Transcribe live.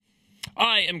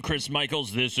I am Chris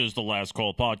Michaels. This is the Last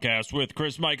Call podcast with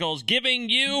Chris Michaels, giving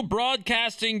you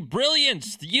broadcasting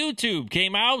brilliance. YouTube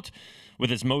came out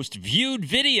with its most viewed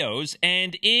videos,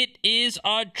 and it is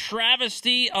a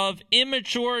travesty of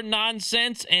immature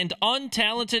nonsense and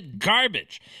untalented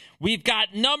garbage. We've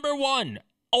got number one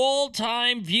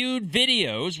all-time viewed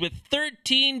videos with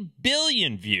 13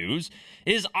 billion views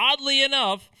is, oddly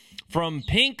enough, from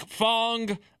Pink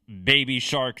Fong Baby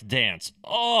Shark Dance.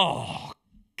 Oh,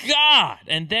 God.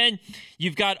 And then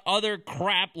you've got other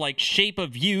crap like Shape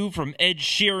of You from Ed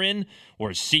Sheeran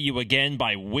or See You Again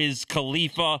by Wiz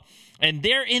Khalifa. And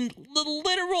they're in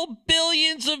literal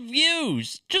billions of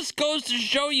views. Just goes to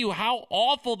show you how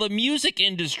awful the music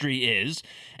industry is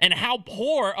and how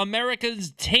poor America's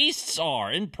tastes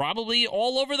are, and probably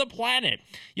all over the planet.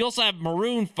 You also have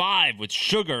Maroon 5 with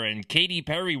Sugar, and Katy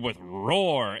Perry with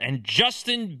Roar, and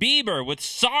Justin Bieber with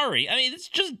Sorry. I mean, it's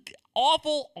just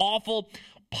awful, awful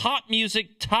pop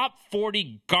music, top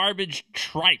 40 garbage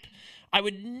tripe. I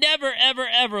would never, ever,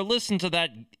 ever listen to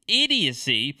that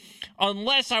idiocy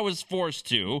unless I was forced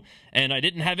to, and I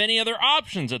didn't have any other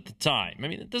options at the time. I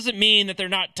mean, it doesn't mean that they're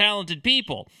not talented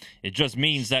people. It just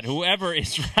means that whoever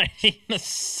is writing the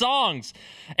songs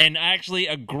and actually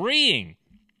agreeing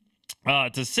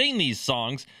to sing these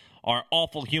songs are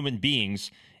awful human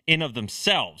beings in of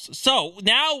themselves. So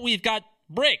now we've got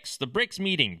BRICS, the BRICS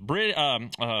meeting.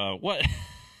 What?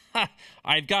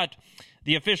 I've got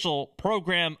the official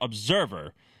program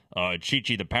observer,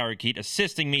 Chi-Chi the Parakeet,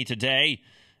 assisting me today,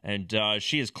 and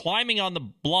she is climbing on the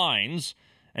blinds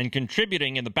and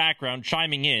contributing in the background,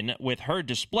 chiming in with her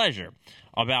displeasure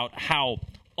about how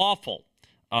awful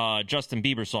Justin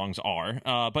Bieber songs are.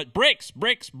 But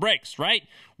BRICS, right?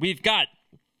 We've got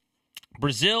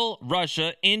Brazil,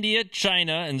 Russia, India,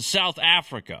 China, and South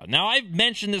Africa. Now, I've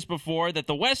mentioned this before, that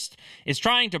the West is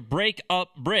trying to break up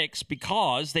BRICS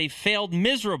because they failed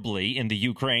miserably in the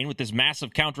Ukraine with this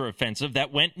massive counteroffensive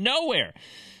that went nowhere.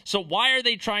 So why are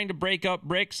they trying to break up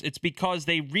BRICS? It's because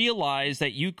they realize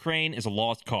that Ukraine is a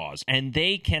lost cause, and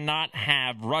they cannot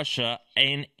have Russia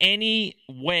in any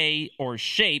way or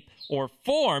shape or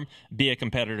form be a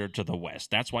competitor to the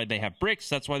West. That's why they have BRICS.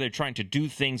 That's why they're trying to do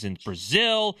things in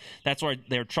Brazil. That's why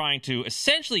they're trying to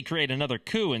essentially create another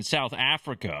coup in South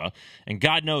Africa. And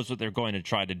God knows what they're going to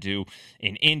try to do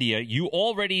in India. You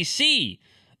already see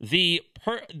the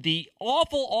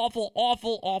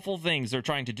awful things they're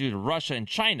trying to do to Russia and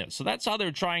China. So that's how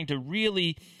they're trying to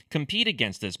really compete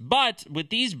against this. But with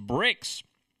these BRICS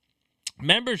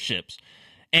memberships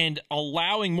and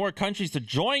allowing more countries to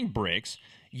join BRICS,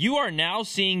 you are now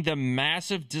seeing the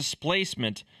massive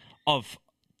displacement of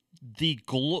the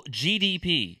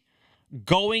GDP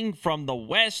going from the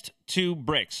West to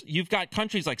BRICS. You've got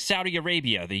countries like Saudi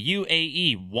Arabia, the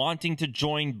UAE, wanting to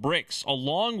join BRICS,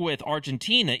 along with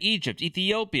Argentina, Egypt,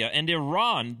 Ethiopia, and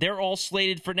Iran. They're all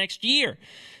slated for next year.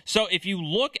 So if you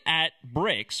look at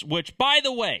BRICS, which, by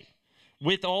the way,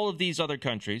 with all of these other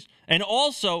countries, and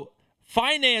also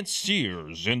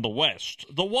financiers in the West,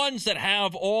 the ones that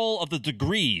have all of the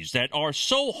degrees, that are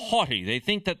so haughty, they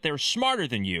think that they're smarter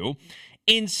than you,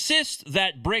 insist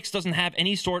that BRICS doesn't have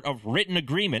any sort of written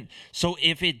agreement. So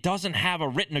if it doesn't have a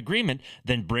written agreement,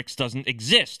 then BRICS doesn't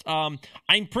exist. I'm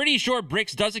pretty sure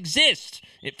BRICS does exist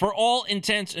for all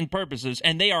intents and purposes,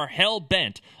 and they are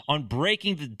hell-bent on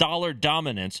breaking the dollar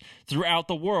dominance throughout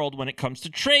the world when it comes to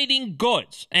trading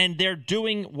goods, and they're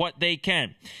doing what they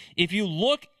can. If you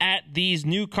look at these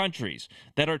new countries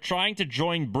that are trying to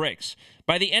join BRICS,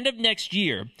 by the end of next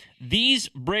year, these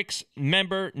BRICS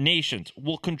member nations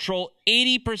will control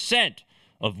 80%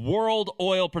 of world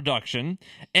oil production,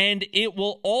 and it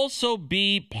will also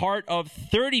be part of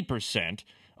 30%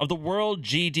 of the world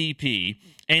GDP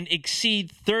and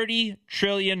exceed $30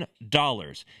 trillion.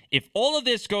 If all of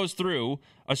this goes through,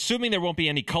 assuming there won't be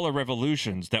any color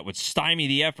revolutions that would stymie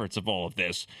the efforts of all of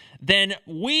this, then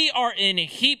we are in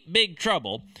heap big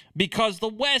trouble, because the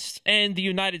West and the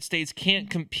United States can't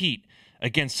compete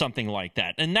against something like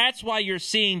that. And that's why you're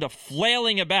seeing the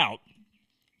flailing about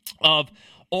of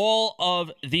all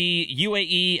of the EU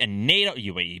and NATO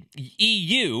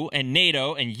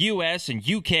and US and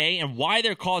UK, and why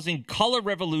they're causing color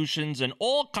revolutions and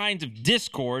all kinds of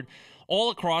discord all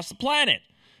across the planet.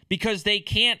 Because they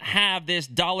can't have this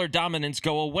dollar dominance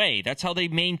go away. That's how they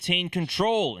maintain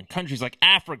control in countries like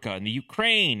Africa and the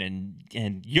Ukraine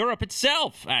and Europe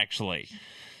itself, actually.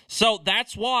 So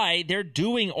that's why they're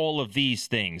doing all of these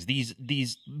things,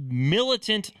 these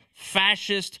militant,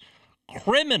 fascist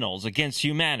criminals against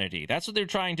humanity. That's what they're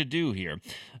trying to do here.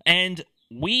 And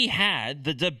we had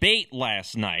the debate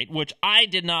last night, which I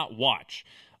did not watch.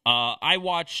 I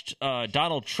watched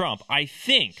Donald Trump, I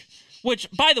think, Which,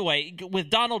 by the way, with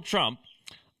Donald Trump,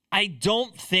 I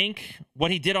don't think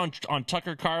what he did on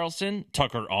Tucker Carlson,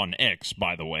 Tucker on X,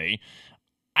 by the way,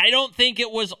 I don't think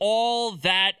it was all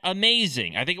that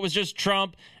amazing. I think it was just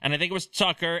Trump, and I think it was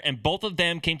Tucker, and both of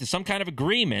them came to some kind of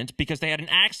agreement because they had an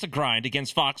axe to grind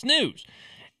against Fox News.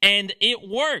 And it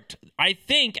worked. I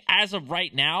think, as of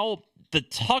right now, the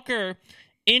Tucker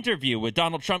interview with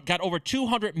Donald Trump got over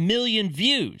 200 million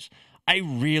views. I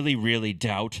really, really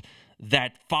doubt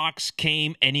that Fox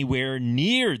came anywhere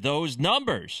near those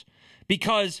numbers,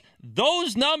 because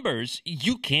those numbers,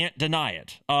 you can't deny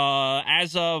it.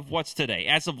 As of what's today?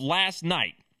 As of last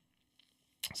night,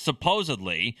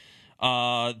 supposedly,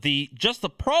 just the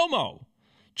promo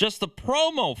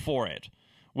for it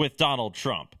with Donald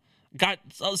Trump got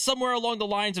somewhere along the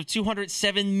lines of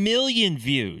 207 million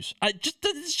views.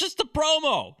 It's just the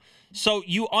promo. So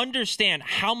you understand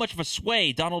how much of a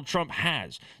sway Donald Trump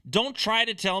has. Don't try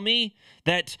to tell me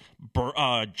that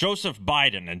Joseph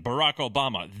Biden and Barack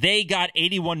Obama, they got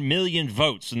 81 million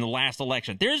votes in the last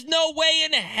election. There's no way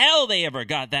in hell they ever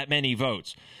got that many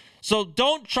votes. So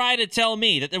don't try to tell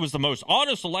me that it was the most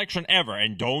honest election ever,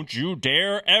 and don't you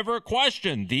dare ever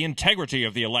question the integrity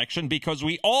of the election, because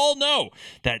we all know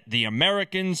that the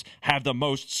Americans have the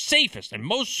most safest and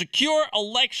most secure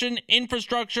election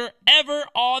infrastructure ever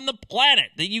on the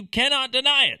planet. That you cannot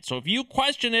deny it. So if you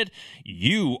question it,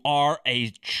 you are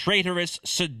a traitorous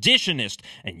seditionist,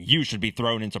 and you should be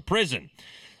thrown into prison.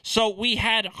 So we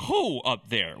had who up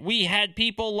there? We had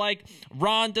people like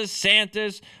Ron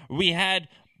DeSantis. We had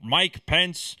Mike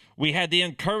Pence. We had the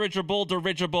incorrigible,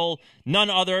 dirigible, none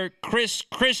other, Chris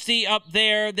Christie up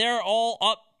there. They're all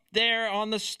up there on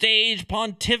the stage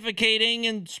pontificating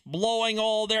and blowing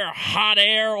all their hot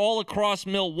air all across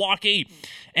Milwaukee.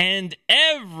 And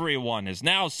everyone is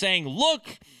now saying,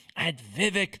 look at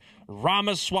Vivek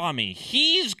Ramaswamy.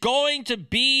 He's going to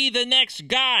be the next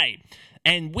guy.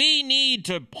 And we need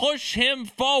to push him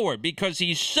forward because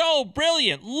he's so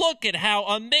brilliant. Look at how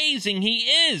amazing he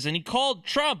is. And he called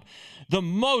Trump the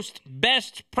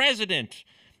best president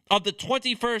of the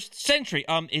 21st century.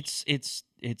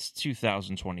 It's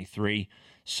 2023.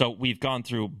 So we've gone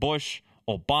through Bush,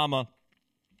 Obama,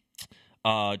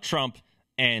 Trump,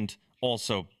 and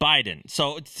also Biden.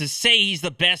 So to say he's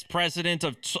the best president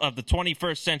of the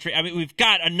 21st century, I mean, we've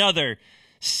got another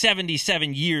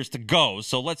 77 years to go.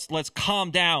 So let's calm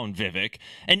down, Vivek.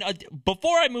 And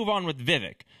before I move on with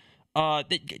Vivek,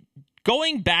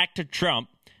 going back to Trump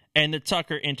and the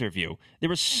Tucker interview, there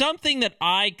was something that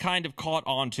I kind of caught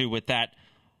on to with that.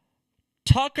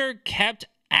 Tucker kept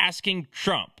asking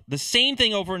Trump the same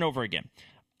thing over and over again.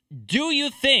 Do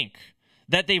you think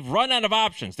that they've run out of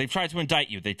options? They've tried to indict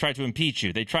you. They tried to impeach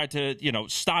you. They tried to,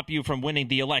 stop you from winning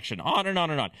the election. On and on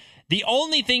and on. The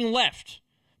only thing left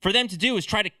for them to do is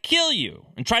try to kill you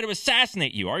and try to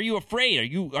assassinate you. Are you afraid?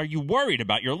 Are you worried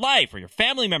about your life or your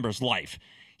family member's life?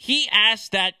 He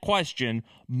asked that question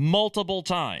multiple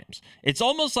times. It's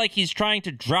almost like he's trying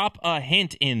to drop a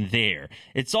hint in there.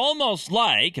 It's almost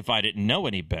like, if I didn't know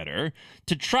any better,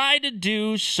 to try to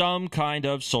do some kind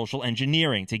of social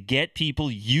engineering to get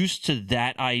people used to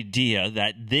that idea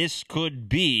that this could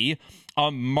be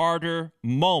a martyr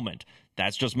moment.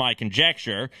 That's just my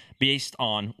conjecture based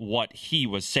on what he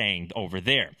was saying over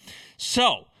there.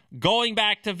 So, going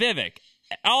back to Vivek,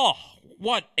 oh,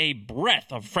 what a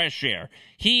breath of fresh air.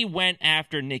 He went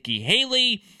after Nikki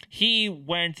Haley. He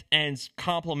went and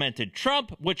complimented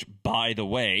Trump, which, by the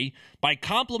way, by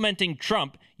complimenting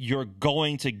Trump, you're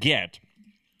going to get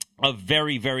a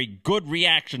very, very good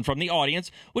reaction from the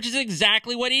audience, which is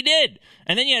exactly what he did.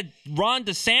 And then you had Ron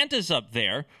DeSantis up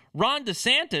there. Ron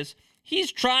DeSantis,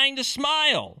 he's trying to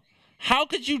smile. How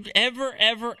could you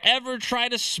ever try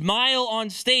to smile on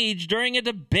stage during a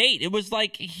debate? It was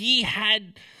like he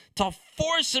had to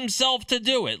force himself to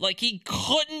do it. Like he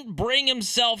couldn't bring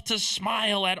himself to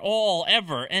smile at all,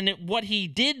 ever. And what he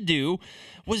did do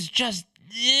was just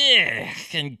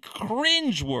and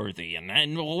cringeworthy.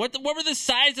 And what were the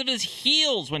size of his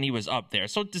heels when he was up there?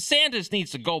 So DeSantis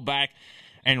needs to go back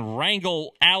and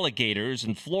wrangle alligators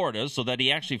in Florida so that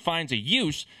he actually finds a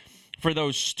use for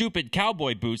those stupid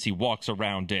cowboy boots he walks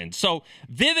around in. So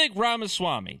Vivek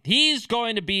Ramaswamy, he's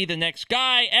going to be the next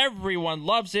guy. Everyone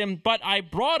loves him. But I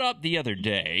brought up the other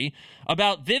day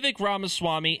about Vivek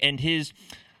Ramaswamy and his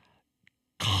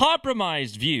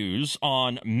compromised views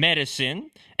on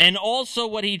medicine and also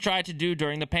what he tried to do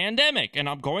during the pandemic. And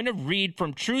I'm going to read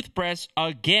from Truth Press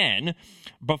again.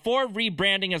 Before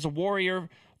rebranding as a warrior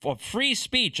free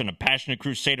speech and a passionate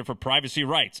crusader for privacy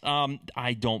rights.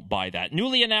 I don't buy that.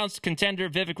 Newly announced contender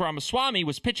Vivek Ramaswamy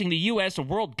was pitching the U.S. and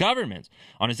world governments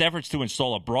on his efforts to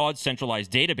install a broad,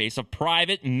 centralized database of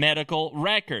private medical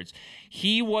records.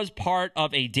 He was part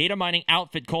of a data mining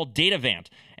outfit called Datavant,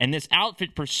 and this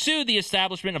outfit pursued the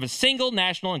establishment of a single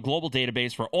national and global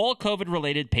database for all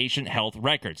COVID-related patient health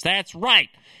records. That's right.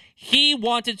 He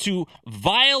wanted to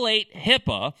violate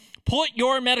HIPAA, put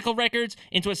your medical records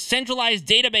into a centralized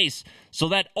database so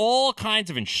that all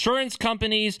kinds of insurance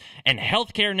companies and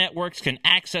healthcare networks can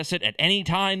access it at any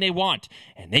time they want,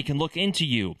 and they can look into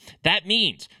you. That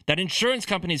means that insurance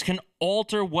companies can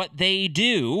alter what they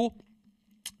do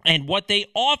and what they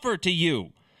offer to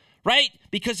you, right?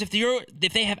 Because if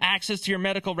they have access to your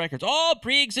medical records, all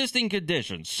pre-existing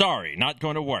conditions, sorry, not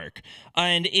going to work.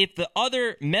 And if the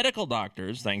other medical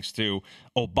doctors, thanks to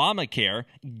Obamacare,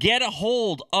 get a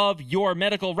hold of your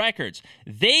medical records,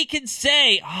 they can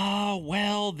say, oh,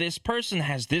 well, this person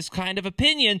has this kind of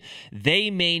opinion.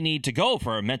 They may need to go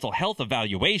for a mental health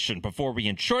evaluation before we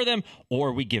insure them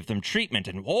or we give them treatment.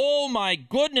 And oh my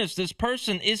goodness, this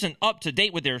person isn't up to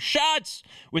date with their shots,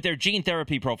 with their gene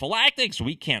therapy prophylactics.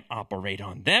 We can't operate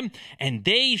on them, and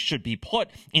they should be put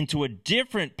into a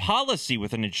different policy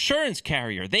with an insurance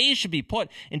carrier. They should be put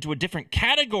into a different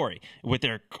category with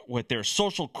their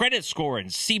social credit score and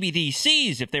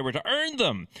CBDCs if they were to earn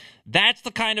them. That's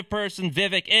the kind of person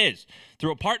Vivek is.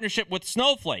 Through a partnership with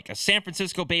Snowflake, a San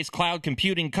Francisco-based cloud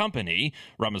computing company,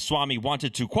 Ramaswamy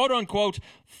wanted to, quote-unquote,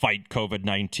 fight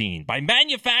COVID-19 by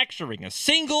manufacturing a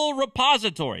single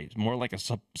repository, more like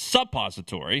a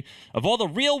suppository, of all the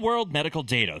real-world medical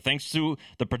data, thanks to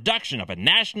the production of a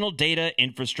national data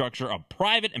infrastructure of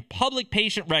private and public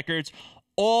patient records,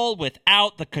 all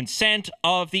without the consent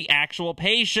of the actual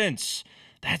patients.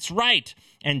 That's right.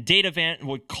 And Datavant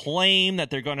would claim that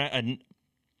they're going to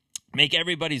make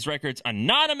everybody's records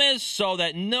anonymous so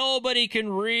that nobody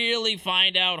can really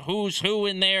find out who's who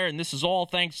in there. And this is all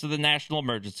thanks to the national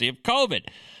emergency of COVID.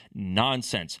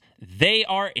 Nonsense. They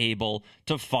are able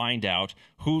to find out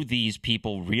who these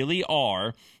people really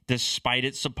are, despite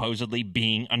it supposedly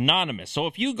being anonymous. So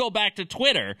if you go back to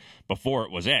Twitter, before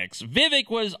it was X, Vivek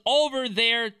was over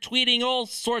there tweeting all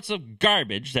sorts of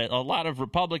garbage that a lot of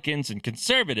Republicans and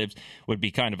conservatives would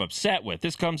be kind of upset with.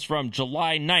 This comes from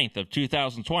July 9th of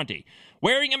 2020.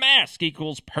 Wearing a mask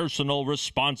equals personal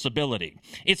responsibility.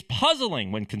 It's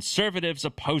puzzling when conservatives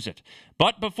oppose it.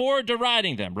 But before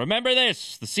deriding them, remember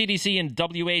this: the CDC and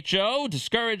WHO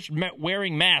discouraged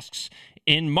wearing masks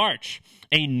in March.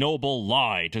 A noble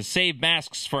lie to save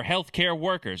masks for healthcare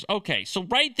workers. Okay, so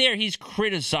right there he's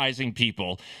criticizing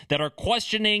people that are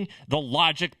questioning the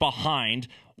logic behind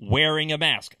wearing a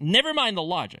mask. Never mind the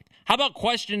logic. How about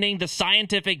questioning the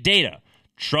scientific data?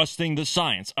 Trusting the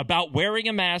science about wearing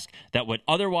a mask that would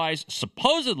otherwise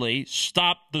supposedly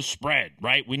stop the spread,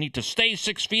 right? We need to stay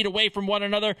 6 feet away from one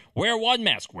another. Wear one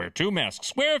mask. Wear two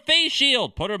masks. Wear a face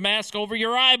shield. Put a mask over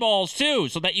your eyeballs, too,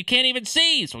 so that you can't even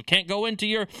see, so it can't go into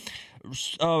your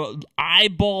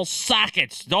eyeball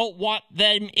sockets. Don't want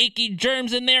them icky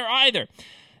germs in there either.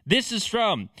 This is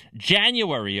from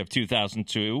January of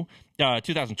 2022.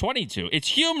 It's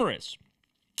humorous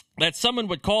that someone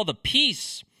would call the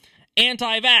piece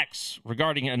anti-vax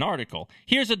regarding an article.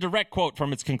 Here's a direct quote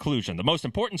from its conclusion. The most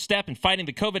important step in fighting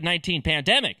the COVID-19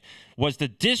 pandemic was the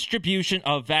distribution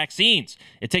of vaccines.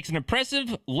 It takes an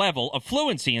impressive level of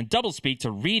fluency and doublespeak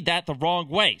to read that the wrong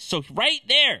way. So right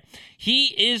there, he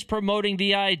is promoting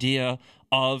the idea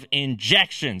of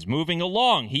injections. Moving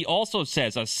along, he also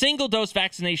says a single-dose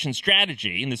vaccination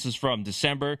strategy, and this is from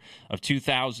December of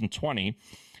 2020,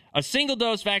 a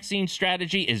single-dose vaccine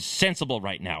strategy is sensible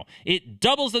right now. It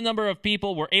doubles the number of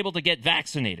people we're able to get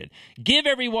vaccinated. Give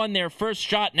everyone their first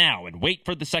shot now and wait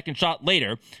for the second shot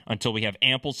later until we have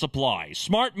ample supply.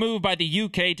 Smart move by the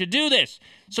UK to do this.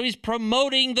 So he's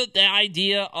promoting the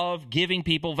idea of giving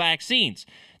people vaccines.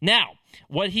 Now,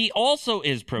 what he also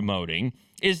is promoting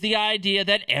is the idea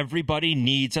that everybody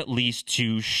needs at least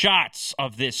 2 shots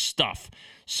of this stuff.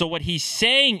 So what he's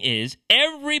saying is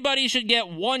everybody should get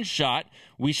 1 shot.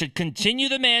 We should continue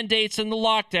the mandates and the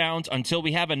lockdowns until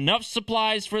we have enough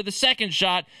supplies for the second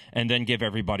shot and then give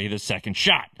everybody the second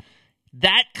shot.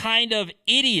 That kind of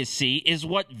idiocy is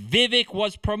what Vivek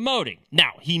was promoting.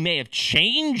 Now, he may have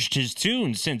changed his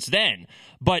tune since then,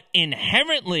 but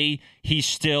inherently, he's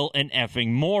still an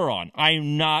effing moron.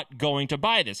 I'm not going to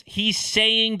buy this. He's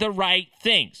saying the right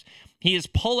things. He is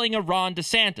pulling a Ron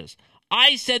DeSantis.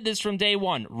 I said this from day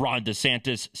one. Ron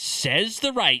DeSantis says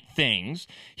the right things.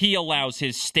 He allows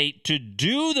his state to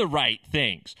do the right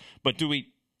things. But do we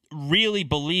really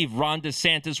believe Ron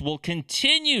DeSantis will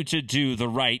continue to do the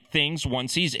right things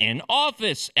once he's in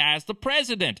office as the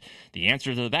president? The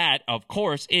answer to that, of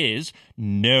course, is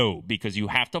no, because you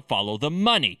have to follow the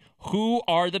money. Who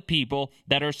are the people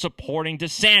that are supporting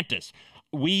DeSantis?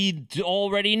 We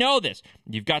already know this.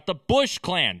 You've got the Bush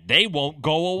clan. They won't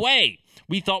go away.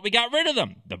 We thought we got rid of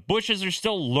them. The Bushes are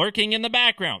still lurking in the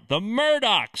background. The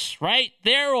Murdochs, right?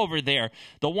 They're over there.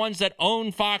 The ones that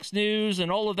own Fox News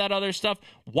and all of that other stuff.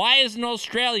 Why is an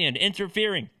Australian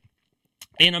interfering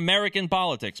in American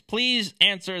politics? Please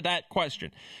answer that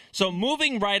question. So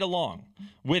moving right along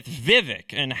with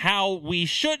Vivek and how we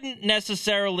shouldn't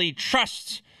necessarily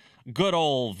trust good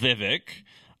old Vivek,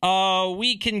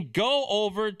 we can go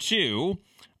over to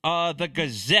the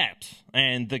Gazette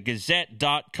and the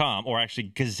Gazette.com, or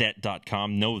actually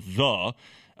Gazette.com,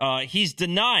 he's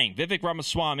denying, Vivek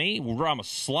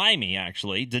Ramaswamy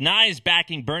actually, denies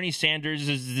backing Bernie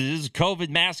Sanders' COVID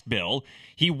mask bill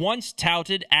he once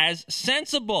touted as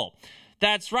sensible.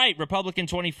 That's right, Republican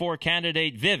 24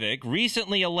 candidate Vivek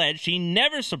recently alleged he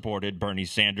never supported Bernie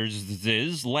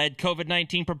Sanders' led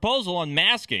COVID-19 proposal on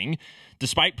masking,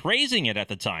 despite praising it at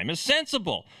the time as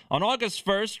sensible. On August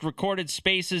 1st, recorded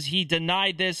spaces, he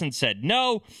denied this and said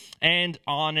no, and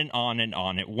on and on and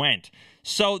on it went.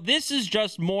 So this is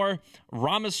just more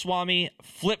Ramaswamy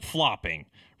flip-flopping,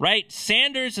 right?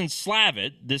 Sanders and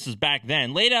Slavitt, this is back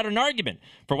then, laid out an argument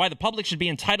for why the public should be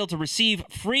entitled to receive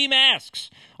free masks.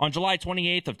 On July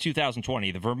 28th of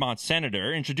 2020, the Vermont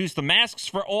senator introduced the Masks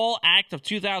for All Act of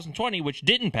 2020, which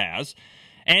didn't pass.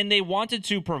 And they wanted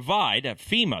to provide,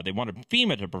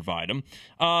 FEMA to provide them,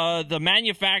 the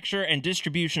manufacture and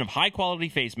distribution of high-quality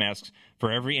face masks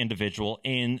for every individual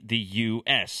in the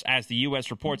U.S. As the U.S.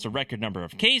 reports a record number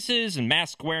of cases and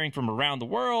mask wearing from around the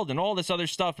world and all this other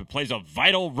stuff, it plays a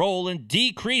vital role in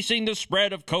decreasing the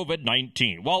spread of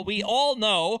COVID-19. Well, we all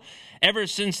know, ever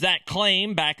since that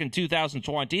claim back in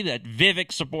 2020 that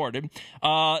Vivek supported,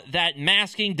 that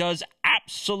masking does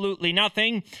absolutely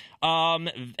nothing.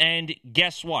 And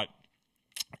guess what?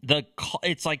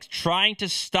 It's like trying to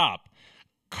stop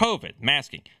COVID,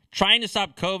 masking. Trying to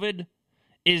stop COVID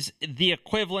is the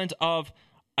equivalent of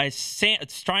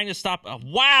it's trying to stop.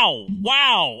 Wow.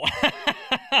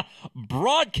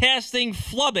 Broadcasting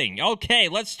flubbing. Okay,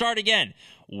 let's start again.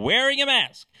 Wearing a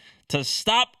mask to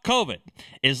stop COVID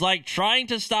is like trying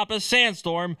to stop a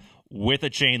sandstorm with a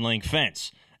chain link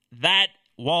fence. That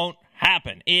won't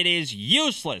happen. It is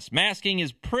useless. Masking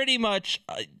is pretty much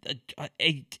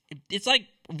it's like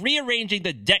rearranging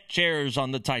the deck chairs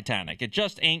on the Titanic. It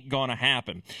just ain't gonna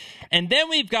happen. And then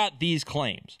we've got these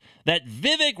claims that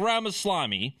Vivek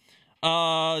Ramaswamy,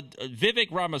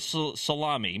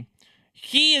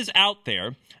 he is out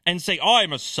there and saying,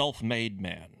 I'm a self-made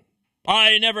man.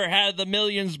 I never had the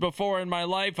millions before in my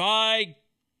life. I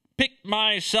picked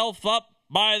myself up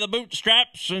by the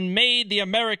bootstraps and made the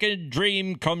American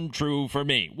dream come true for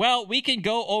me. Well, we can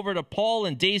go over to Paul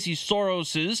and Daisy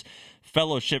Soros's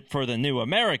Fellowship for the New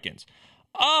Americans.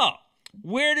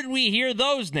 Where did we hear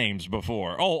those names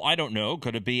before? Oh, I don't know.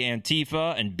 Could it be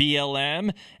Antifa and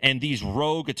BLM and these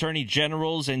rogue attorney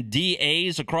generals and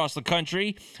DAs across the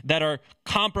country that are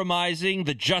compromising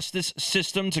the justice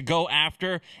system to go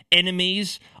after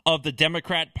enemies of the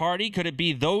Democrat Party? Could it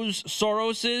be those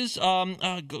Soroses?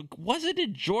 Wasn't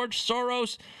it George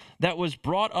Soros that was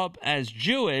brought up as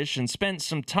Jewish and spent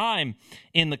some time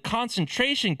in the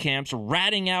concentration camps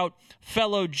ratting out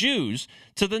fellow Jews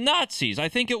to the Nazis? I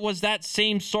think it was that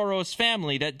same Soros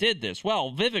family that did this.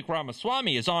 Well, Vivek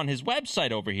Ramaswamy is on his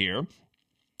website over here,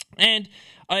 and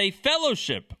a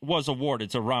fellowship was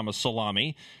awarded to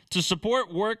Ramaswamy to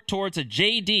support work towards a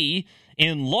JD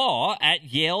in law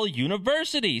at Yale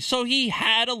University. So he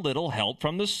had a little help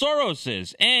from the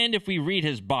Soroses. And if we read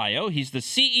his bio, he's the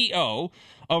CEO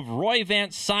of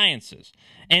Roivant Sciences.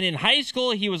 And in high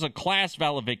school, he was a class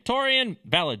valedictorian,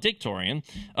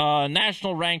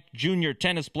 national-ranked junior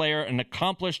tennis player, an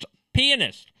accomplished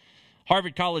pianist.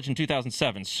 Harvard College in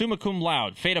 2007, summa cum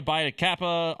laude, Theta Beta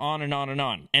Kappa, on and on and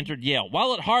on. Entered Yale.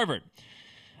 While at Harvard,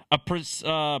 a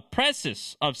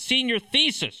preface of senior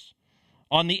thesis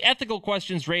on the ethical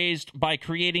questions raised by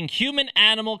creating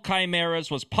human-animal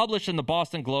chimeras was published in the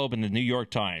Boston Globe and the New York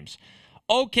Times.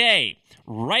 Okay,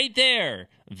 right there,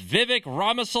 Vivek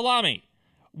Ramaswamy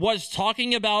was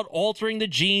talking about altering the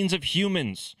genes of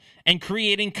humans and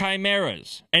creating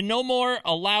chimeras and no more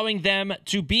allowing them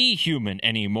to be human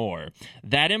anymore.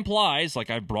 That implies, like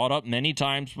I've brought up many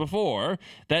times before,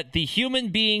 that the human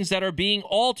beings that are being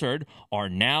altered are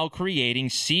now creating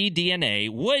cDNA,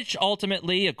 which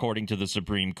ultimately, according to the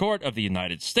Supreme Court of the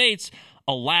United States,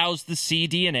 allows the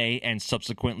cDNA and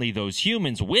subsequently those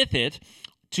humans with it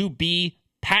to be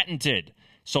patented.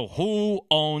 So who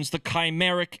owns the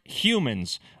chimeric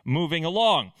humans? Moving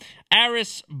along.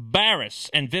 Aris Baris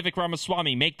and Vivek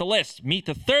Ramaswamy make the list. Meet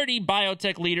the 30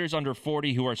 biotech leaders under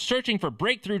 40 who are searching for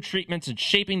breakthrough treatments and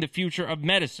shaping the future of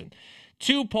medicine.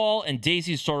 2 Paul and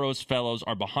Daisy Soros fellows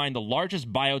are behind the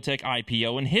largest biotech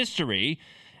IPO in history,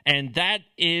 and that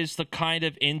is the kind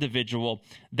of individual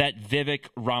that Vivek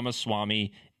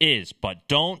Ramaswamy is. But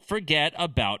don't forget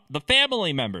about the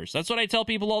family members. That's what I tell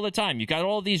people all the time. You got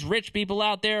all these rich people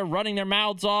out there running their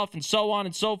mouths off and so on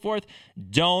and so forth.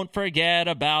 Don't forget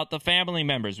about the family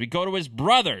members. We go to his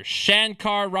brother,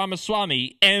 Shankar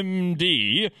Ramaswamy,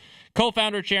 MD,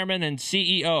 co-founder, chairman, and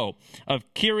CEO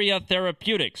of Kyria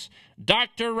Therapeutics.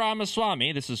 Dr.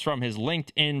 Ramaswamy, this is from his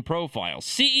LinkedIn profile,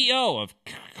 CEO of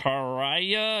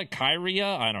Kyria,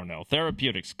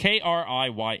 Therapeutics,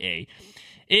 Krya.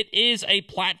 It is a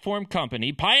platform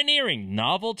company pioneering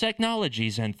novel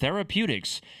technologies and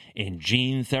therapeutics in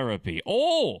gene therapy.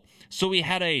 Oh, so we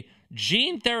had a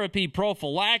gene therapy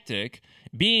prophylactic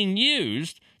being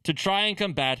used to try and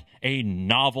combat a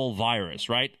novel virus,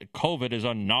 right? COVID is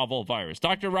a novel virus.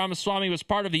 Dr. Ramaswamy was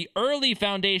part of the early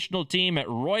foundational team at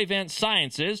Roivant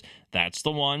Sciences. That's the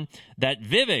one that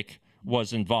Vivek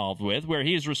was involved with, where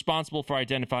he is responsible for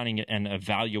identifying and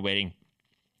evaluating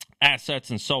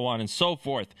assets and so on and so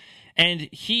forth. And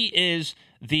he is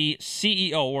the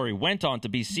CEO, or he went on to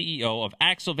be CEO of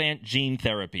Axovant Gene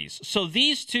Therapies. So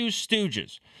these two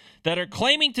stooges that are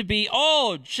claiming to be,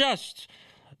 just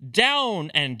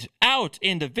down and out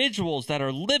individuals that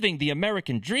are living the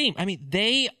American dream. I mean,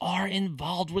 they are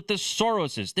involved with the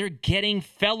Soroses. They're getting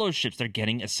fellowships. They're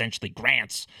getting essentially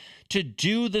grants to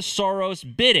do the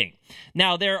Soros bidding.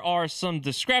 Now, there are some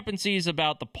discrepancies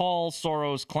about the Paul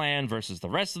Soros clan versus the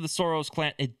rest of the Soros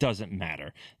clan. It doesn't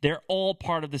matter. They're all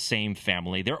part of the same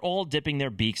family. They're all dipping their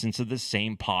beaks into the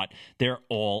same pot. They're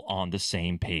all on the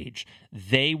same page.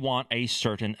 They want a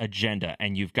certain agenda.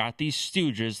 And you've got these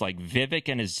stooges like Vivek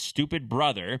and his stupid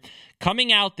brother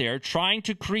coming out there trying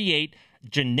to create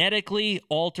genetically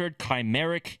altered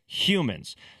chimeric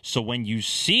humans. So when you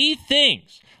see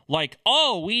things like,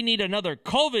 we need another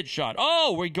COVID shot.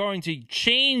 We're going to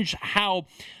change how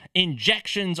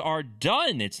injections are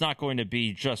done. It's not going to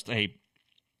be just a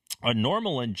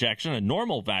normal injection, a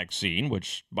normal vaccine,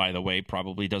 which, by the way,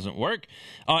 probably doesn't work.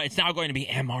 It's now going to be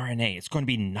mRNA. It's going to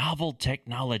be novel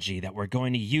technology that we're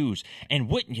going to use. And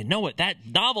wouldn't you know it, that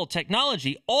novel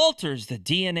technology alters the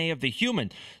DNA of the human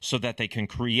so that they can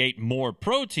create more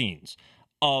proteins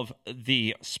of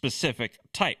the specific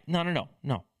type.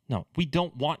 No, we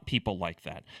don't want people like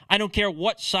that. I don't care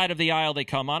what side of the aisle they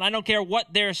come on. I don't care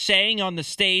what they're saying on the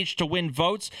stage to win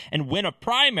votes and win a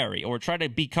primary or try to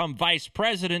become vice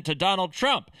president to Donald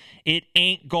Trump. It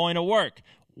ain't going to work.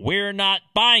 We're not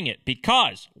buying it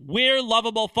because we're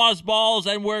lovable fuzzballs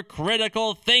and we're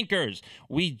critical thinkers.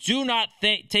 We do not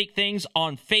take things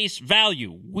on face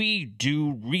value. We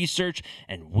do research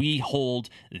and we hold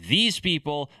these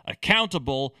people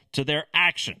accountable to their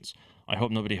actions. I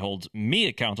hope nobody holds me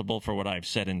accountable for what I've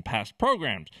said in past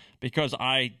programs, because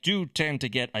I do tend to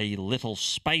get a little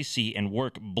spicy and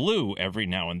work blue every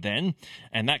now and then,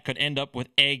 and that could end up with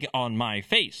egg on my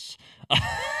face.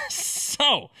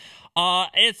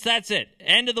 That's it.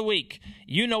 End of the week.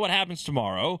 You know what happens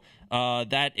tomorrow.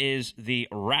 That is the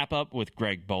wrap-up with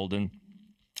Greg Bolden,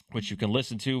 which you can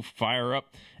listen to, fire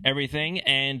up everything,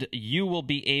 and you will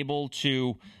be able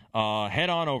to head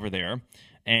on over there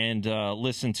and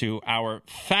listen to our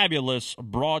fabulous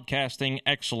broadcasting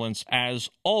excellence as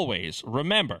always.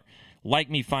 Remember, like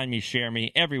me, find me, share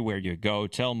me everywhere you go.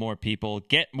 Tell more people,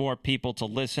 get more people to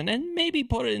listen, and maybe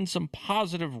put it in some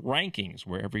positive rankings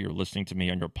wherever you're listening to me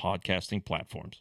on your podcasting platforms.